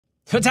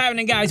What's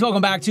happening, guys?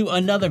 Welcome back to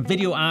another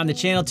video on the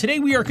channel. Today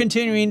we are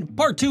continuing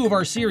part 2 of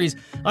our series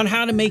on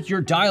how to make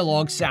your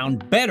dialogue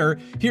sound better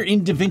here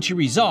in DaVinci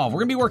Resolve. We're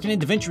gonna be working in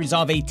DaVinci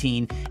Resolve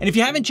 18, and if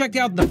you haven't checked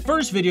out the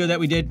first video that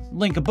we did,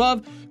 link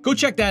above, go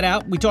check that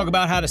out. We talk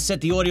about how to set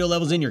the audio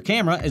levels in your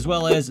camera as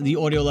well as the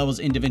audio levels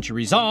in DaVinci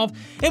Resolve,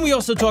 and we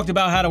also talked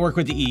about how to work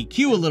with the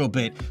EQ a little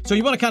bit. So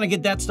you wanna kind of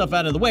get that stuff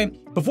out of the way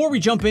before we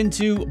jump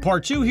into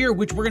part 2 here,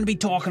 which we're gonna be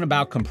talking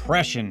about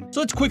compression. So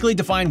let's quickly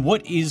define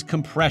what is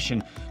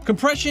compression.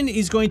 Compression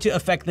is going to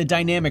affect the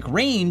dynamic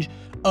range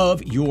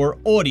of your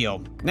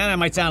audio. Now that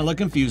might sound a little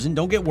confusing,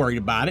 don't get worried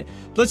about it.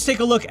 Let's take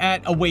a look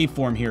at a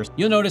waveform here.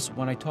 You'll notice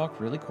when I talk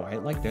really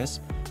quiet like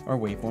this, our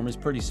waveform is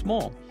pretty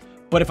small.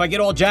 But if I get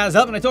all jazzed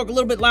up and I talk a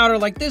little bit louder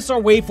like this,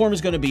 our waveform is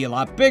going to be a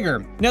lot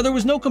bigger. Now, there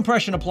was no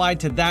compression applied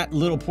to that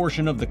little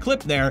portion of the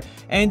clip there.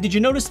 And did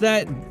you notice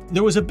that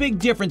there was a big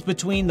difference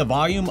between the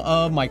volume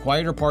of my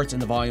quieter parts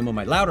and the volume of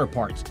my louder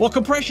parts? Well,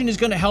 compression is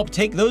going to help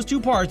take those two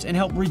parts and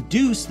help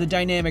reduce the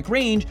dynamic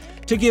range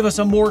to give us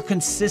a more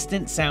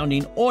consistent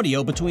sounding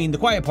audio between the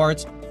quiet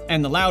parts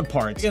and the loud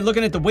parts. And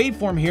looking at the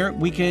waveform here,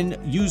 we can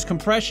use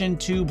compression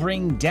to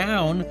bring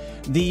down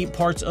the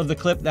parts of the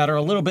clip that are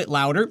a little bit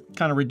louder,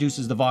 kind of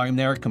reduces the volume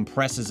there,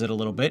 compresses it a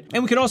little bit.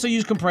 And we can also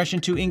use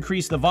compression to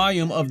increase the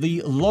volume of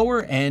the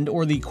lower end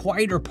or the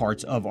quieter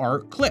parts of our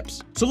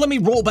clips. So let me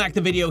roll back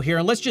the video here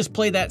and let's just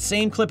play that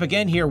same clip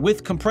again here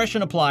with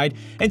compression applied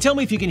and tell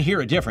me if you can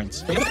hear a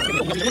difference.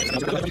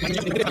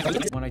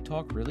 When I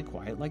talk really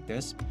quiet like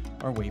this,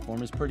 our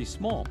waveform is pretty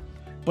small.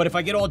 But if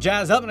I get all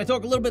jazzed up and I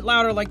talk a little bit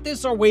louder like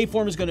this, our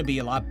waveform is going to be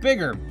a lot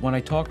bigger. When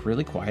I talk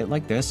really quiet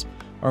like this,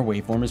 our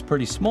waveform is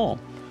pretty small.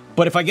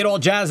 But if I get all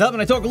jazzed up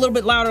and I talk a little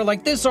bit louder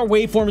like this, our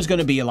waveform is going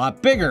to be a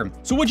lot bigger.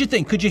 So what'd you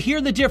think? Could you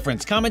hear the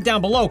difference? Comment down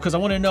below because I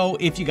want to know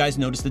if you guys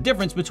noticed the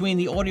difference between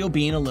the audio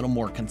being a little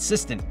more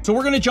consistent. So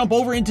we're going to jump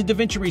over into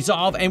DaVinci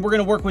Resolve and we're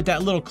going to work with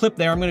that little clip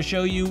there. I'm going to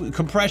show you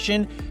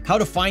compression, how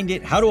to find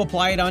it, how to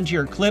apply it onto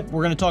your clip.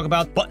 We're going to talk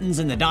about buttons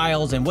and the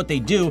dials and what they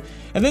do.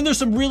 And then there's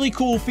some really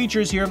cool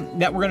features here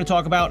that we're going to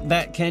talk about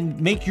that can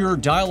make your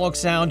dialogue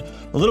sound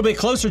a little bit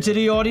closer to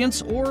the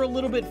audience or a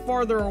little bit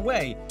farther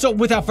away. So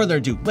without further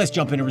ado, let's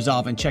jump into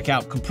Resolve and check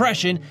out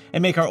compression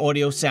and make our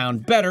audio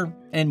sound better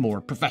and more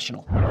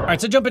professional. All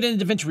right, so jumping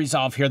into DaVinci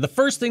Resolve here, the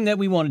first thing that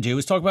we want to do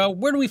is talk about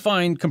where do we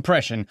find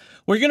compression?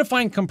 Well, you're going to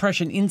find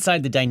compression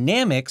inside the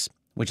dynamics,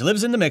 which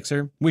lives in the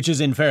mixer, which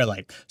is in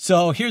Fairlight.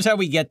 So here's how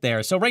we get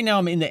there. So right now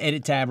I'm in the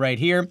edit tab right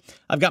here.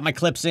 I've got my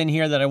clips in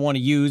here that I want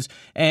to use.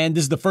 And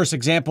this is the first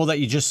example that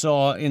you just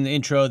saw in the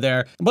intro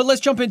there. But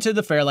let's jump into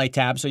the Fairlight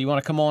tab. So you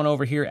want to come on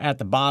over here at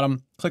the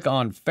bottom, click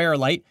on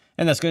Fairlight,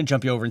 and that's going to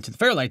jump you over into the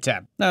Fairlight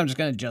tab. Now I'm just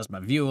going to adjust my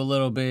view a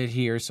little bit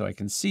here so I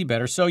can see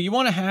better. So you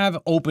want to have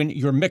open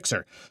your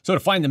mixer. So to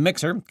find the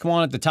mixer, come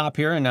on at the top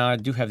here, and now I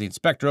do have the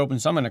inspector open,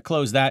 so I'm going to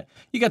close that.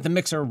 You got the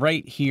mixer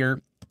right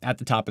here at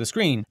the top of the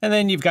screen. And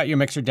then you've got your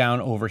mixer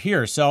down over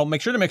here. So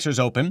make sure the mixer is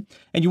open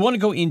and you want to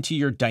go into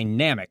your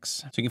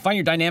dynamics. So you can find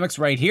your dynamics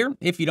right here.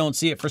 If you don't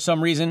see it for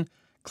some reason,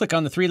 click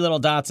on the 3 little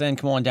dots and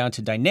come on down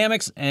to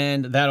dynamics,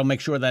 and that'll make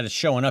sure that it's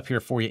showing up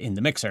here for you in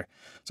the mixer.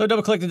 So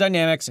double click the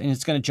dynamics and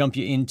it's going to jump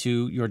you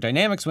into your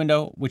dynamics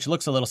window, which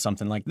looks a little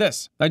something like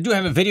this. I do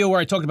have a video where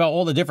I talked about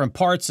all the different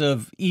parts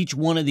of each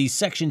one of these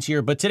sections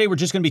here, but today we're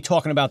just going to be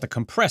talking about the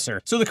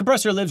compressor. So the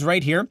compressor lives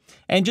right here,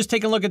 and just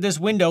take a look at this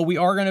window. We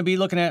are going to be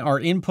looking at our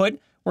input.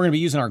 We're going to be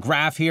using our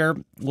graph here.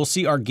 We'll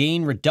see our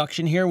gain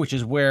reduction here, which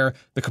is where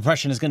the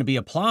compression is going to be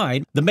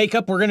applied. The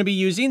makeup we're going to be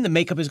using, the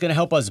makeup is going to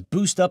help us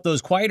boost up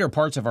those quieter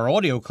parts of our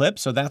audio clip,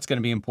 so that's going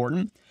to be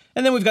important.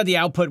 And then we've got the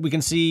output. We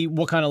can see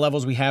what kind of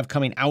levels we have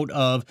coming out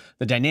of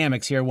the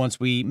dynamics here once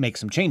we make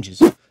some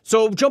changes.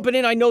 So jumping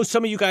in, I know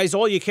some of you guys,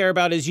 all you care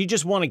about is you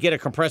just want to get a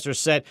compressor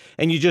set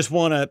and you just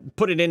want to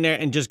put it in there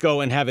and just go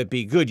and have it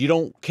be good. You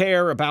don't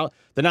care about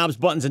the knobs,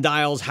 buttons, and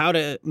dials, how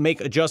to make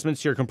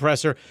adjustments to your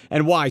compressor,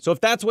 and why. So if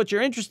that's what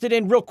you're interested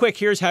in, real quick,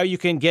 here's how you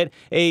can get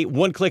a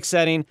one-click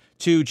setting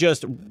to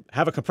just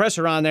have a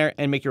compressor on there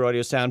and make your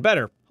audio sound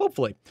better,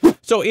 hopefully.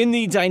 So in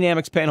the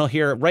dynamics panel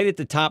here, right at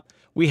the top,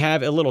 we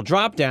have a little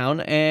drop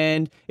down,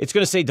 and it's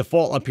going to say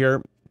default up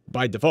here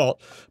by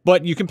default,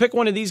 but you can pick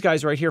one of these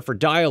guys right here for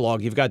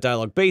dialogue. You've got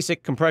dialogue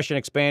basic,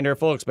 compression expander,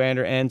 full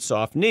expander, and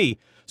soft knee.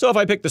 So if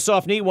I pick the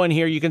soft knee one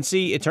here, you can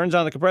see it turns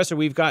on the compressor.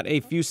 We've got a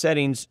few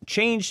settings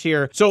changed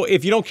here. So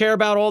if you don't care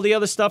about all the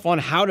other stuff on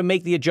how to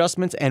make the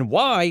adjustments and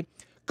why,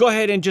 go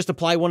ahead and just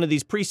apply one of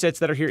these presets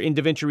that are here in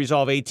DaVinci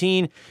Resolve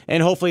 18,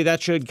 and hopefully that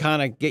should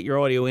kind of get your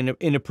audio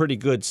in a pretty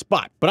good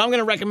spot. But I'm going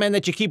to recommend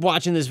that you keep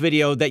watching this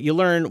video, that you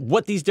learn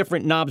what these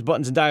different knobs,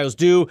 buttons, and dials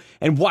do,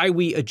 and why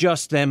we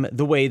adjust them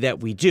the way that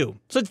we do.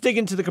 So let's dig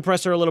into the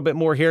compressor a little bit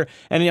more here,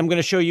 and I'm going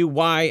to show you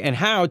why and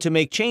how to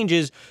make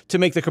changes to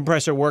make the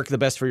compressor work the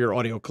best for your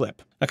audio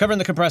clip. Now, covering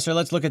the compressor,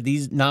 let's look at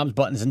these knobs,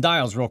 buttons, and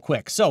dials real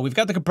quick. So we've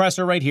got the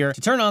compressor right here.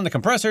 To turn on the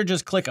compressor,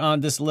 just click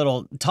on this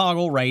little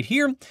toggle right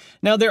here.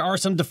 Now, there are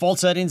some some default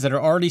settings that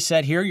are already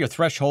set here. Your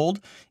threshold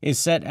is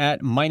set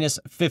at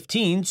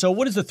 -15. So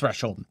what is the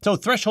threshold? So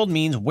threshold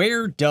means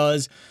where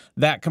does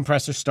that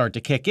compressor start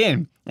to kick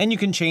in? And you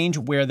can change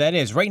where that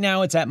is. Right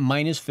now it's at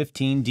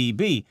 -15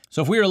 dB.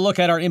 So if we were to look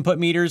at our input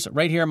meters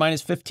right here,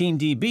 -15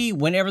 dB,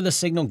 whenever the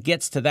signal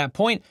gets to that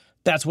point,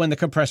 that's when the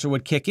compressor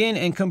would kick in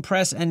and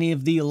compress any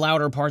of the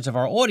louder parts of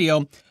our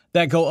audio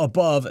that go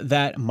above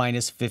that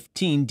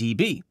 -15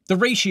 dB. The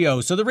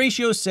ratio. So the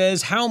ratio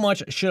says how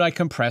much should I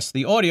compress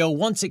the audio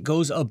once it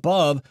goes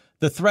above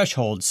the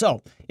threshold.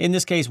 So in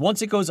this case,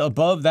 once it goes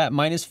above that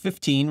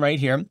 -15 right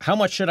here, how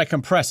much should I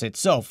compress it?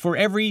 So for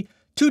every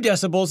 2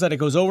 decibels that it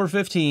goes over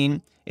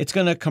 15, it's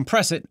going to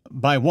compress it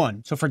by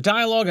 1. So for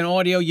dialogue and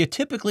audio, you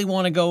typically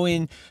want to go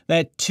in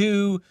that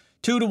 2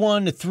 to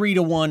 1 to 3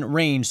 to 1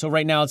 range. So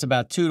right now it's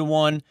about 2 to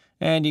 1,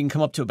 and you can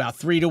come up to about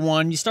 3 to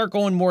 1. You start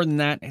going more than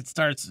that, it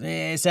starts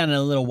sounding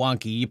a little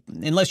wonky.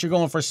 Unless you're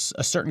going for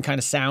a certain kind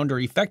of sound or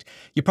effect,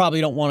 you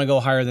probably don't want to go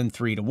higher than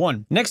 3 to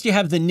 1. Next, you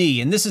have the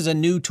knee, and this is a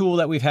new tool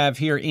that we have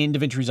here in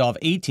DaVinci Resolve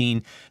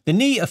 18. The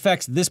knee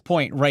affects this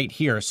point right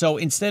here. So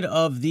instead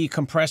of the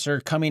compressor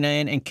coming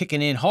in and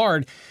kicking in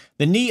hard,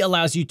 the knee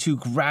allows you to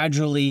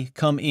gradually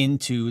come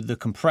into the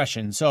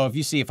compression. So if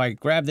you see, if I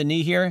grab the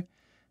knee here,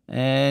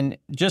 and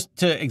just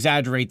to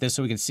exaggerate this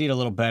so we can see it a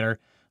little better,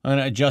 I'm going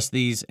to adjust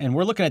these, and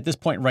we're looking at this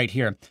point right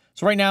here.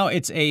 So right now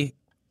it's a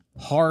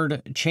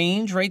hard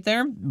change right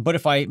there, but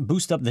if I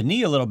boost up the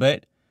knee a little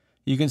bit,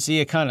 you can see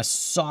it kind of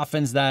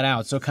softens that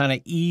out. So it kind of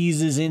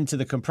eases into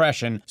the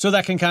compression. So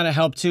that can kind of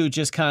help too,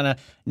 just kind of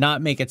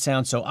not make it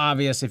sound so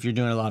obvious if you're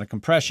doing a lot of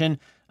compression.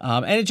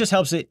 And it just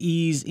helps it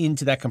ease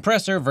into that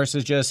compressor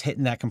versus just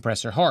hitting that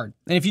compressor hard.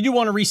 And if you do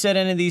want to reset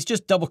any of these,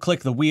 just double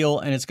click the wheel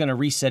and it's going to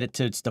reset it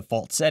to its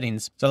default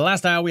settings. So the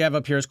last dial we have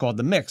up here is called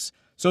the mix.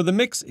 So the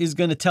mix is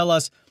going to tell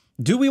us,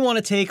 do we want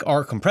to take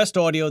our compressed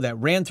audio that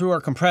ran through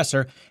our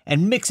compressor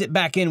and mix it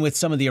back in with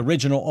some of the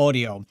original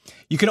audio?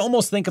 You can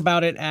almost think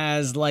about it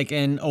as like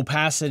an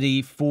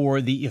opacity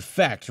for the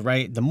effect,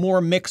 right? The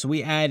more mix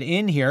we add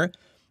in here,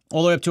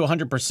 all the way up to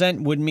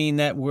 100% would mean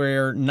that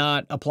we're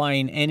not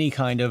applying any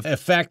kind of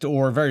effect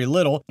or very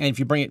little. And if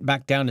you bring it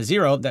back down to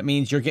 0, that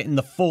means you're getting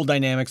the full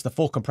dynamics, the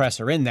full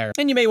compressor in there.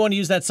 And you may want to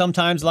use that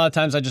sometimes. A lot of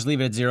times I just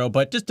leave it at 0,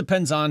 but just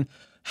depends on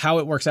how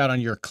it works out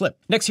on your clip.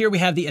 Next here we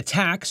have the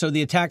attack. So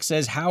the attack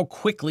says how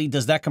quickly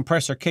does that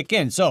compressor kick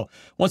in? So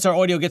once our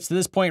audio gets to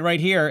this point right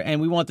here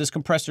and we want this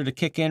compressor to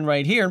kick in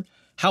right here,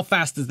 how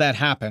fast does that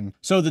happen?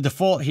 So the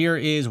default here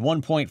is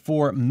 1.4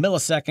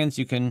 milliseconds.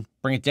 You can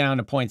bring it down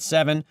to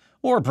 0.7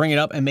 or bring it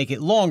up and make it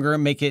longer,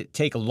 make it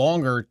take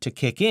longer to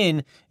kick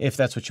in if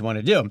that's what you want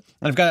to do. And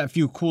I've got a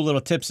few cool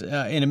little tips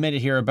in a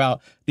minute here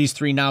about these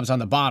 3 knobs on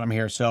the bottom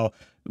here. So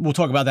we'll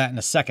talk about that in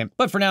a second.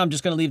 But for now, I'm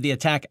just going to leave the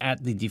attack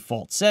at the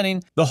default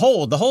setting. The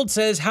hold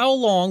says how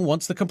long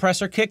once the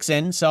compressor kicks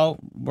in. So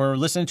we're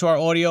listening to our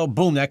audio,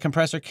 boom, that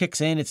compressor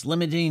kicks in. It's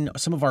limiting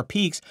some of our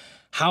peaks.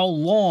 How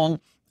long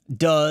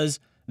does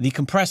the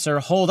compressor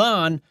hold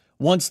on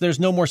once there's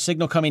no more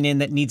signal coming in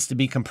that needs to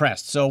be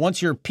compressed? So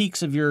once your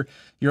peaks of your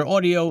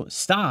audio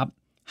stop,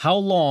 how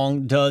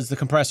long does the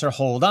compressor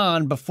hold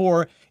on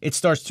before it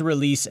starts to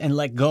release and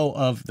let go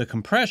of the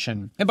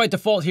compression? And by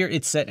default here,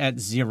 it's set at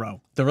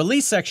 0. The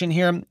release section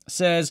here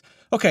says,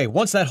 okay,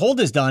 once that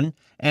hold is done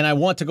and I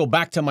want to go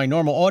back to my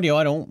normal audio,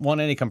 I don't want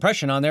any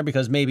compression on there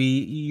because maybe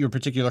your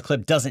particular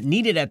clip doesn't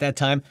need it at that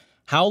time.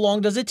 How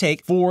long does it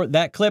take for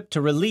that clip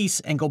to release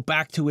and go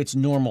back to its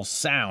normal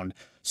sound?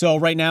 So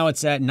right now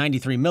it's at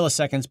 93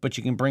 milliseconds, but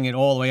you can bring it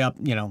all the way up,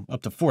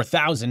 up to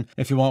 4,000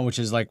 if you want, which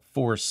is like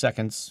 4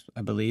 seconds,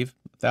 I believe.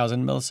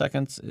 1,000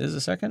 milliseconds is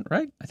a second,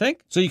 right? I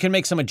think. So you can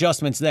make some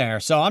adjustments there.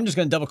 So I'm just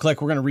going to double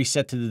click. We're going to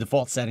reset to the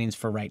default settings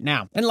for right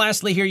now. And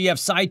lastly, here you have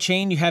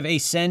Sidechain. You have a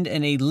send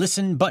and a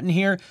listen button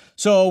here.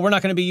 So we're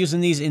not going to be using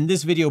these in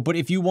this video, but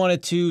if you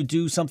wanted to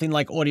do something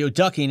like audio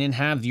ducking and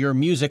have your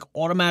music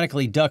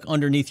automatically duck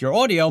underneath your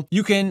audio,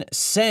 you can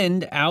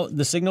send out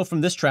the signal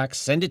from this track,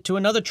 send it to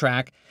another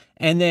track,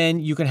 and then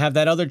you can have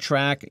that other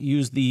track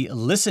use the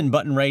listen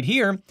button right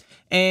here,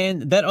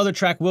 and that other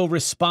track will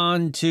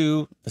respond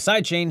to the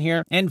sidechain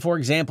here. And for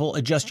example,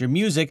 adjust your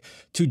music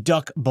to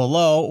duck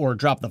below or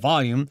drop the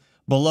volume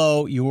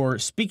below your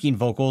speaking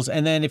vocals.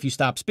 And then if you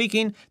stop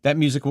speaking, that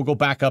music will go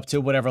back up to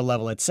whatever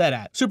level it's set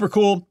at. Super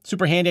cool,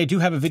 super handy. I do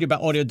have a video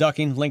about audio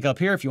ducking, link up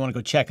here if you want to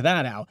go check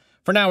that out.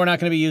 For now, we're not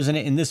going to be using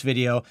it in this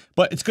video,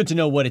 but it's good to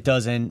know what it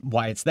does and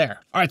why it's there.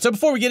 All right, so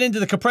before we get into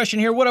the compression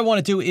here, what I want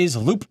to do is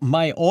loop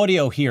my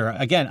audio here.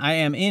 Again, I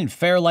am in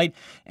Fairlight,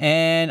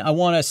 and I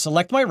want to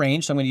select my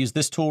range. So I'm going to use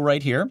this tool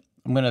right here.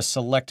 I'm going to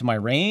select my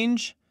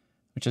range,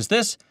 which is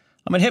this.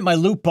 I'm going to hit my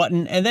loop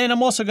button, and then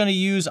I'm also going to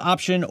use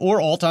Option or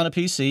Alt on a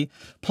PC,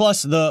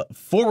 plus the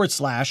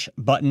 /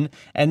 button,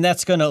 and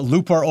that's going to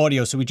loop our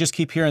audio, so we just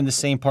keep hearing the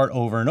same part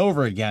over and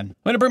over again. I'm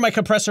going to bring my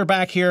compressor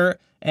back here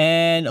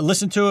and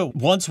listen to it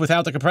once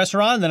without the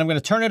compressor on, then I'm going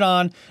to turn it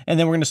on, and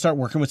then we're going to start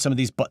working with some of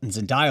these buttons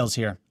and dials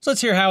here. So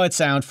let's hear how it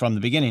sounds from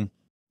the beginning.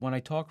 When I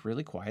talk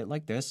really quiet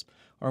like this,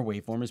 our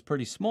waveform is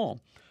pretty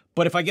small.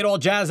 But if I get all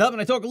jazzed up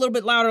and I talk a little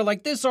bit louder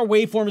like this, our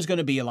waveform is going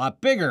to be a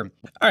lot bigger.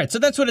 All right, so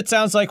that's what it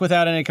sounds like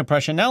without any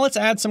compression. Now let's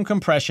add some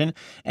compression.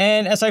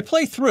 And as I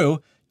play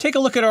through, take a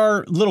look at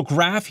our little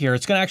graph here.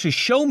 It's going to actually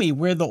show me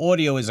where the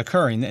audio is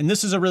occurring. And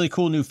this is a really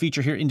cool new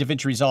feature here in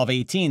DaVinci Resolve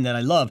 18 that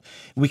I love.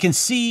 We can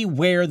see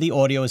where the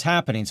audio is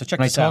happening. So check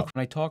this out.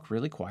 When I talk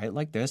really quiet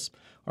like this,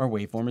 our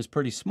waveform is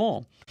pretty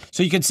small.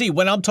 So you can see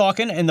when I'm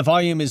talking and the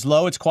volume is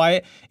low, it's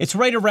quiet, it's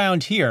right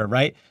around here,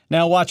 right?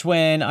 Now watch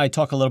when I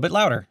talk a little bit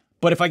louder.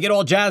 But if I get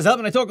all jazzed up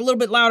and I talk a little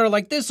bit louder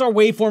like this, our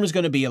waveform is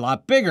going to be a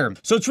lot bigger.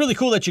 So it's really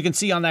cool that you can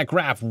see on that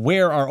graph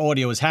where our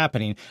audio is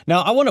happening.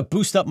 Now, I want to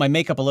boost up my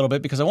makeup a little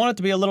bit because I want it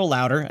to be a little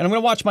louder. And I'm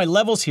going to watch my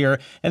levels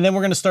here, and then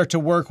we're going to start to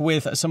work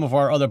with some of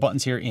our other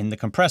buttons here in the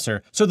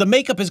compressor. So the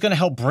makeup is going to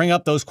help bring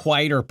up those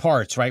quieter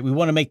parts, right? We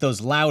want to make those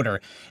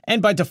louder.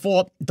 And by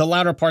default, the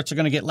louder parts are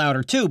going to get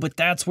louder too, but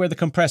that's where the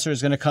compressor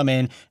is going to come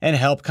in and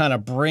help kind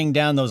of bring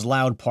down those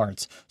loud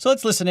parts. So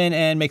let's listen in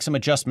and make some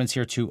adjustments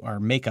here to our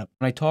makeup.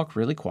 When I talk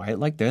really quiet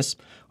like this,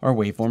 our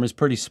waveform is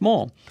pretty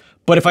small.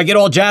 But if I get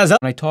all jazzed up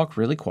and I talk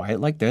really quiet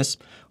like this,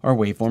 our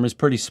waveform is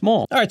pretty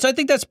small. All right, so I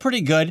think that's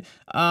pretty good.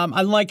 I'm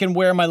liking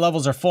where my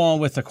levels are falling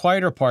with the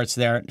quieter parts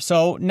there.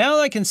 So now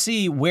I can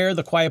see where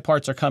the quiet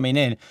parts are coming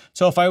in.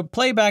 So if I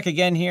play back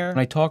again here, and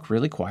I talk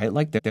really quiet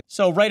like this,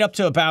 so right up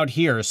to about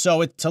here.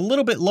 So it's a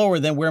little bit lower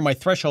than where my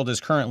threshold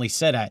is currently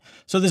set at.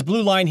 So this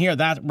blue line here,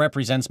 that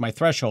represents my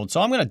threshold.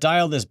 So I'm gonna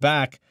dial this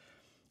back,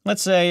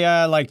 let's say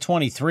like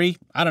 23.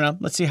 I don't know,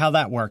 let's see how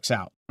that works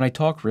out. When I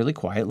talk really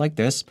quiet like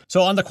this.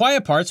 So on the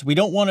quiet parts, we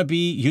don't want to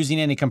be using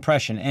any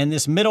compression. And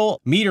this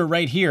middle meter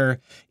right here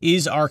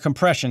is our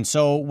compression.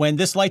 So when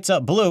this lights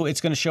up blue,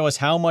 it's going to show us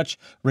how much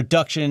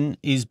reduction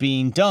is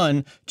being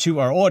done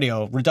to our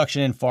audio,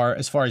 reduction in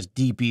as far as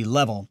dB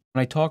level.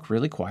 When I talk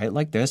really quiet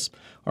like this,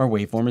 our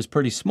waveform is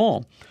pretty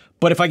small.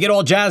 But if I get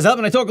all jazzed up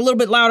and I talk a little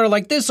bit louder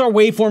like this, our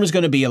waveform is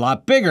going to be a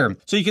lot bigger.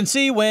 So you can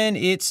see when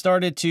it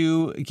started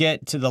to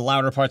get to the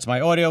louder parts of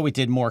my audio, we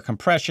did more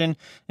compression.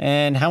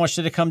 And how much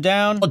did it come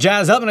down? I'll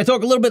jazz up and I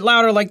talk a little bit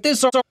louder like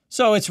this.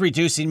 So it's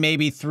reducing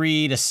maybe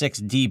 3 to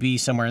 6 dB,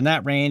 somewhere in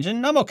that range,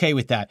 and I'm okay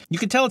with that. You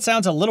can tell it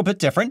sounds a little bit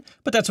different,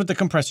 but that's what the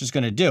compressor is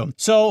going to do.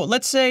 So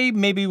let's say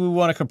maybe we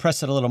want to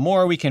compress it a little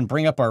more. We can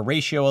bring up our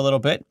ratio a little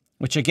bit,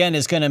 which again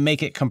is going to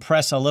make it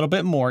compress a little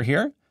bit more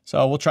here.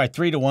 So we'll try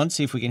 3 to 1,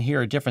 see if we can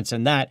hear a difference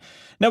in that.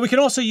 Now we can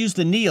also use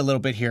the knee a little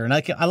bit here. And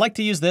I like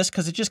to use this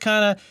because it just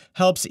kind of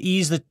helps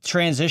ease the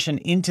transition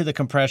into the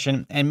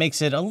compression and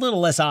makes it a little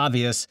less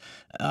obvious.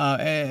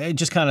 It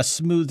just kind of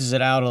smooths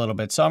it out a little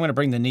bit. So I'm going to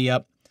bring the knee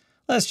up.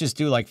 Let's just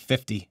do like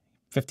 50%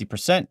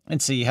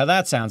 and see how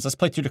that sounds. Let's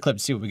play through the clip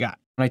and see what we got.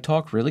 When I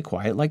talk really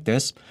quiet like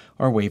this,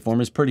 our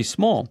waveform is pretty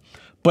small.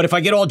 But if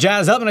I get all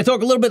jazzed up and I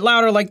talk a little bit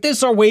louder like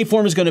this, our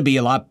waveform is going to be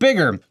a lot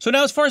bigger. So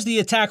now as far as the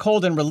attack,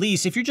 hold, and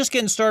release, if you're just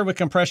getting started with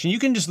compression, you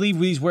can just leave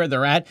these where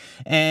they're at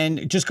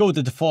and just go with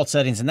the default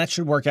settings, and that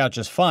should work out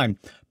just fine.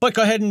 But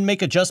go ahead and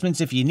make adjustments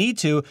if you need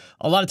to.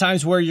 A lot of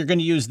times where you're going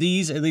to use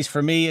these, at least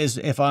for me, is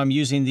if I'm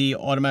using the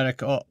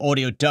automatic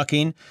audio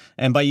ducking,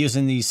 and by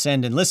using these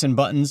send and listen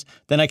buttons,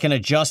 then I can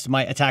adjust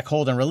my attack,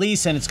 hold, and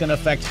release, and it's going to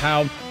affect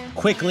how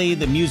quickly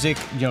the music,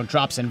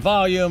 drops in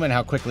volume and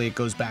how quickly it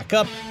goes back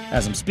up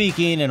as I'm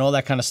speaking and all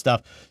that kind of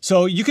stuff.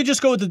 So you could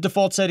just go with the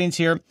default settings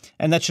here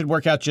and that should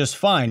work out just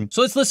fine.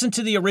 So let's listen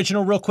to the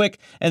original real quick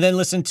and then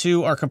listen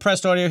to our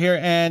compressed audio here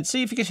and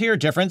see if you can hear a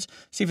difference.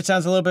 See if it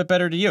sounds a little bit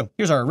better to you.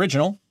 Here's our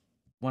original.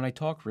 When I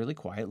talk really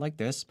quiet like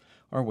this,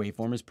 our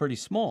waveform is pretty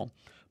small.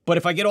 But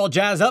if I get all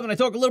jazzed up and I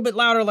talk a little bit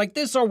louder like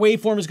this, our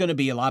waveform is going to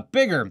be a lot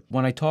bigger.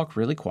 When I talk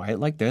really quiet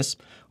like this,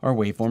 our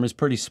waveform is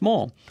pretty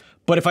small.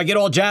 But if I get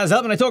all jazzed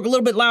up and I talk a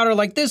little bit louder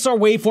like this, our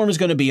waveform is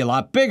going to be a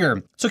lot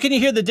bigger. So can you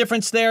hear the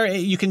difference there?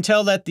 You can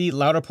tell that the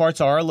louder parts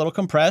are a little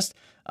compressed,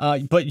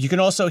 but you can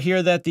also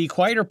hear that the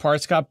quieter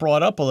parts got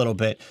brought up a little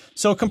bit.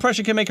 So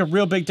compression can make a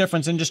real big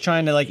difference in just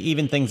trying to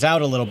even things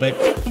out a little bit.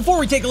 Before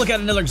we take a look at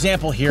another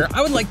example here,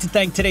 I would like to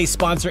thank today's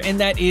sponsor, and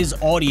that is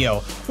Audio.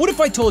 What if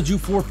I told you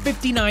for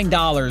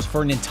 $59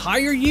 for an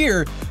entire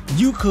year,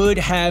 you could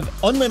have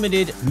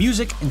unlimited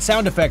music and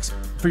sound effects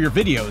for your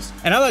videos?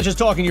 And I'm not just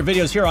talking your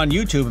videos here on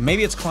YouTube.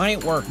 Maybe it's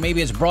client work,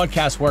 maybe it's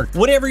broadcast work.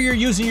 Whatever you're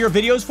using your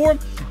videos for,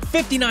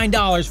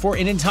 $59 for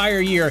an entire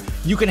year,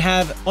 you can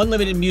have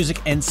unlimited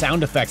music and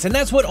sound effects. And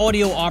that's what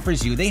Audio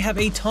offers you. They have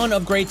a ton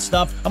of great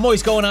stuff. I'm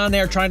always going on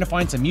there trying to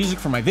find some music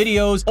for my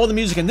videos. All the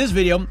music in this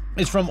video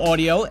is from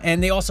Audio,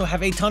 and they also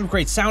have a ton of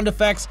great sound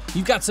effects.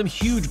 You've got some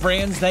huge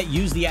brands that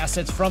use the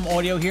assets from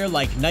Audio here,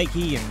 like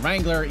Nike and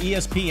Wrangler,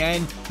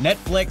 ESPN,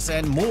 Netflix,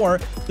 and more.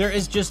 There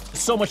is just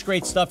so much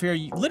great stuff here.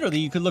 Literally,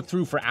 you could look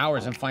through for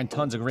hours and find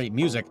tons of great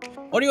music.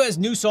 Audio has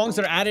new songs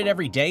that are added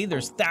every day.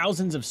 There's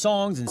thousands of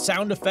songs and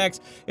sound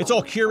effects. It's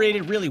all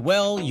curated really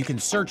well. You can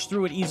search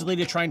through it easily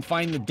to try and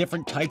find the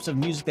different types of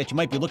music that you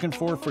might be looking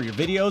for your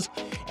videos.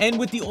 And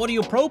with the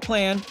Audio Pro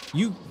plan,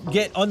 you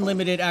get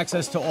unlimited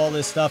access to all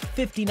this stuff.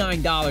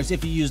 $59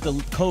 if you use the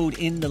code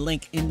in the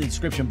link in the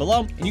description below.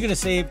 And you're going to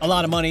save a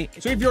lot of money.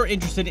 So if you're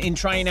interested in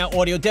trying out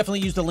audio,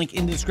 definitely use the link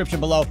in the description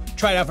below.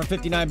 Try it out for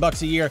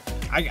 $59 a year.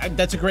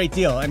 That's a great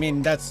deal. I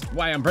mean, that's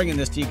why I'm bringing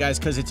this to you guys,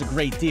 because it's a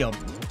great deal.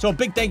 So a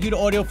big thank you to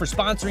Audio for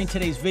sponsoring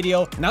today's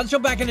video. Now let's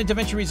jump back into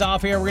DaVinci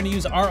Resolve here. We're going to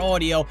use our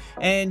audio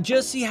and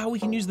just see how we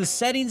can use the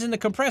settings in the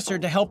compressor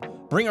to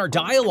help bring our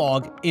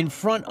dialogue in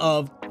front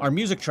of our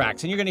music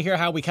tracks. And you're going to hear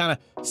how we kind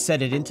of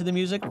set it into the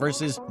music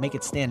versus make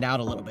it stand out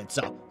a little bit.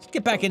 So let's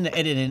get back into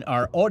editing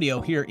our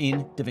audio here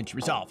in DaVinci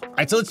Resolve. All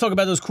right, so let's talk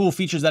about those cool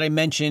features that I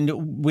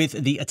mentioned with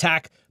the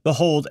attack, the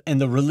hold,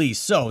 and the release.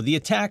 So the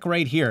attack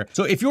right here.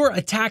 So if your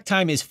attack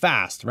time is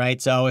fast,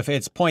 right? So if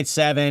it's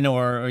 0.7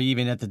 or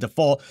even at the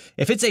default,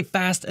 if it's a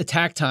fast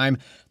attack time,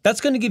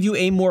 that's going to give you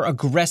a more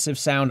aggressive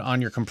sound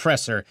on your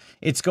compressor.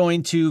 It's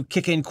going to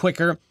kick in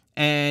quicker,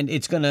 and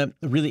it's going to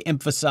really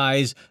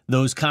emphasize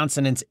those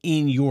consonants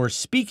in your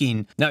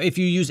speaking. Now, if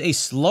you use a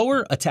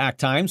slower attack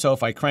time, so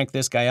if I crank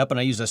this guy up and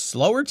I use a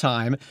slower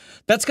time,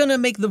 that's going to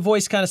make the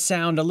voice kind of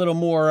sound a little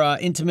more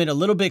intimate, a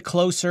little bit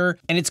closer,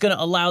 and it's going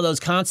to allow those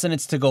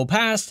consonants to go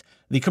past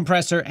the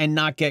compressor and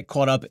not get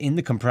caught up in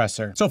the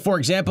compressor. So for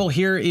example,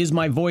 here is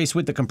my voice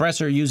with the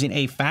compressor using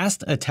a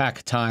fast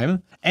attack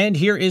time, and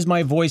here is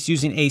my voice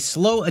using a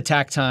slow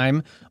attack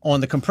time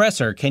on the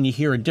compressor. Can you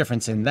hear a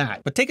difference in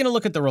that? But taking a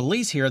look at the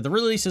release here, the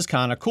release is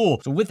kind of cool.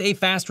 So with a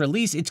fast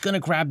release, it's gonna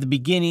grab the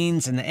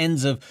beginnings and the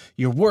ends of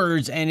your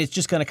words, and it's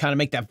just gonna kind of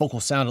make that vocal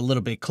sound a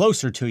little bit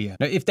closer to you.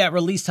 Now, if that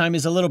release time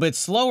is a little bit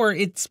slower,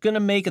 it's gonna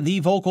make the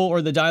vocal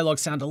or the dialogue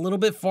sound a little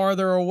bit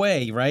farther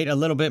away, right? A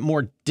little bit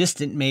more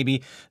distant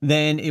maybe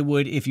than it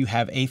would if you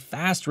have a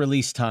fast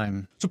release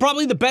time. So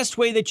probably the best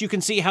way that you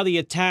can see how the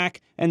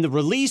attack and the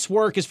release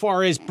work as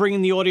far as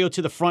bringing the audio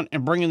to the front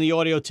and bringing the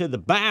audio to the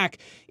back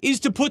is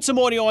to put some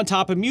audio on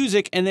top of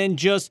music and then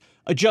just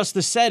adjust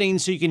the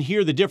settings so you can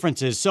hear the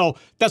differences. So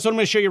that's what I'm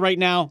going to show you right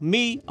now,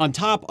 me on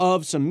top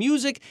of some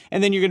music,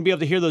 and then you're going to be able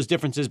to hear those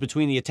differences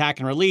between the attack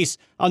and release.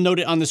 I'll note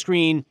it on the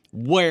screen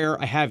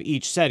where I have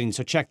each setting,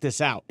 so check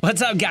this out.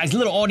 What's up, guys?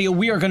 Little audio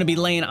we are going to be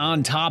laying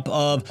on top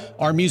of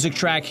our music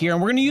track here,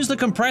 and we're going to use the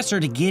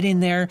compressor to get in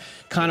there,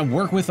 kind of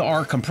work with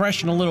our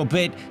compression a little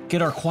bit,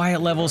 get our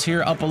quiet levels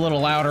here up a little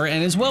louder,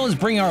 and as well as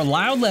bring our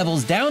loud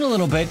levels down a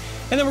little bit,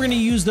 and then we're going to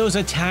use those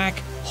attack,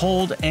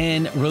 hold,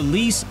 and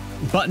release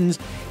buttons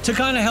to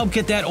kind of help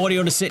get that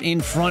audio to sit in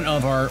front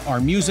of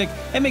our music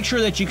and make sure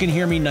that you can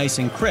hear me nice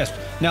and crisp.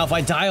 Now, if I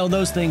dial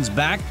those things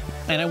back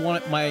and I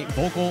want my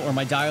vocal or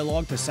my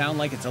dialogue to sound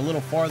like it's a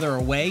little farther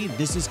away,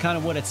 this is kind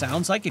of what it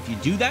sounds like if you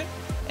do that.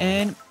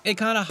 And it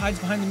kind of hides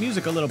behind the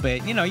music a little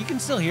bit. You know, you can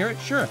still hear it,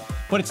 sure,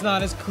 but it's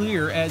not as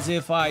clear as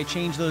if I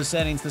change those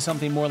settings to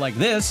something more like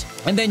this,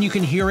 and then you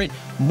can hear it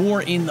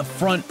more in the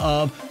front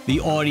of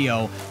the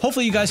audio.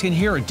 Hopefully you guys can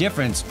hear a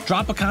difference.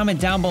 Drop a comment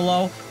down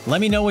below.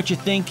 Let me know what you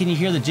think. Can you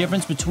hear the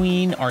difference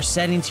between our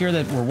settings here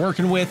that we're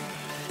working with?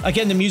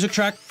 Again, the music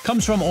track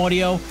comes from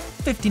Audio.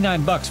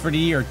 $59 for the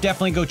year.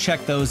 Definitely go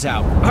check those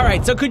out. All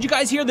right, so could you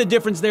guys hear the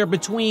difference there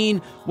between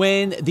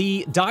when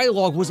the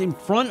dialogue was in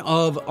front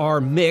of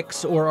our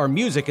mix, or our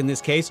music in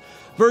this case,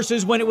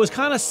 versus when it was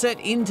kind of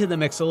set into the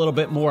mix a little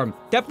bit more?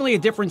 Definitely a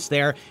difference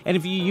there. And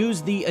if you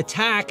use the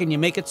attack and you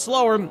make it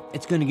slower,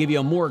 it's going to give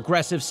you a more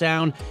aggressive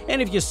sound.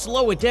 And if you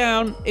slow it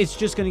down, it's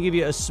just going to give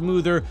you a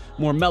smoother,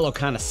 more mellow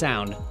kind of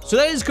sound. So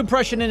that is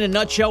compression in a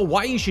nutshell,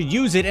 why you should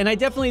use it. And I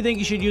definitely think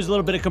you should use a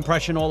little bit of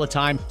compression all the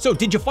time. So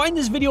did you find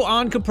this video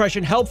on compression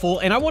helpful?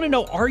 And I want to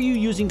know, are you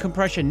using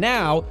compression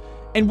now?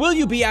 And will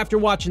you be after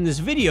watching this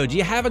video? Do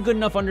you have a good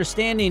enough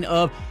understanding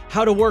of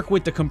how to work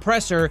with the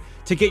compressor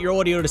to get your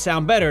audio to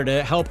sound better,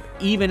 to help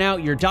even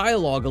out your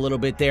dialogue a little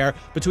bit there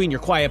between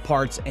your quiet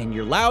parts and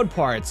your loud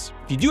parts?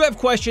 If you do have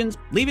questions,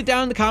 leave it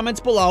down in the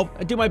comments below.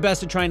 I do my best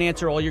to try and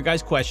answer all your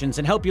guys' questions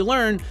and help you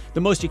learn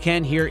the most you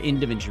can here in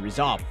DaVinci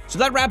Resolve. So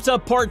that wraps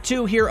up part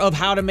 2 here of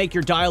how to make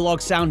your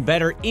dialogue sound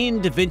better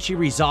in DaVinci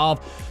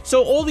Resolve.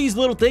 So all these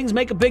little things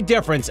make a big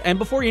difference, and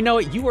before you know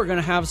it, you are going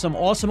to have some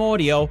awesome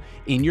audio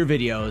in your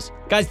videos.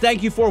 Guys,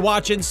 thank you for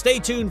watching. Stay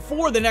tuned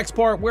for the next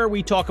part where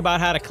we talk about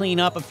how to clean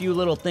up a few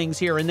little things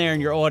here and there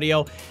in your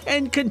audio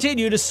and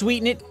continue to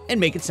sweeten it and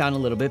make it sound a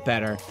little bit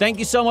better. Thank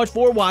you so much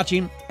for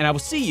watching, and I will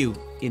see you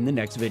in the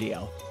next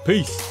video.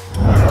 Peace.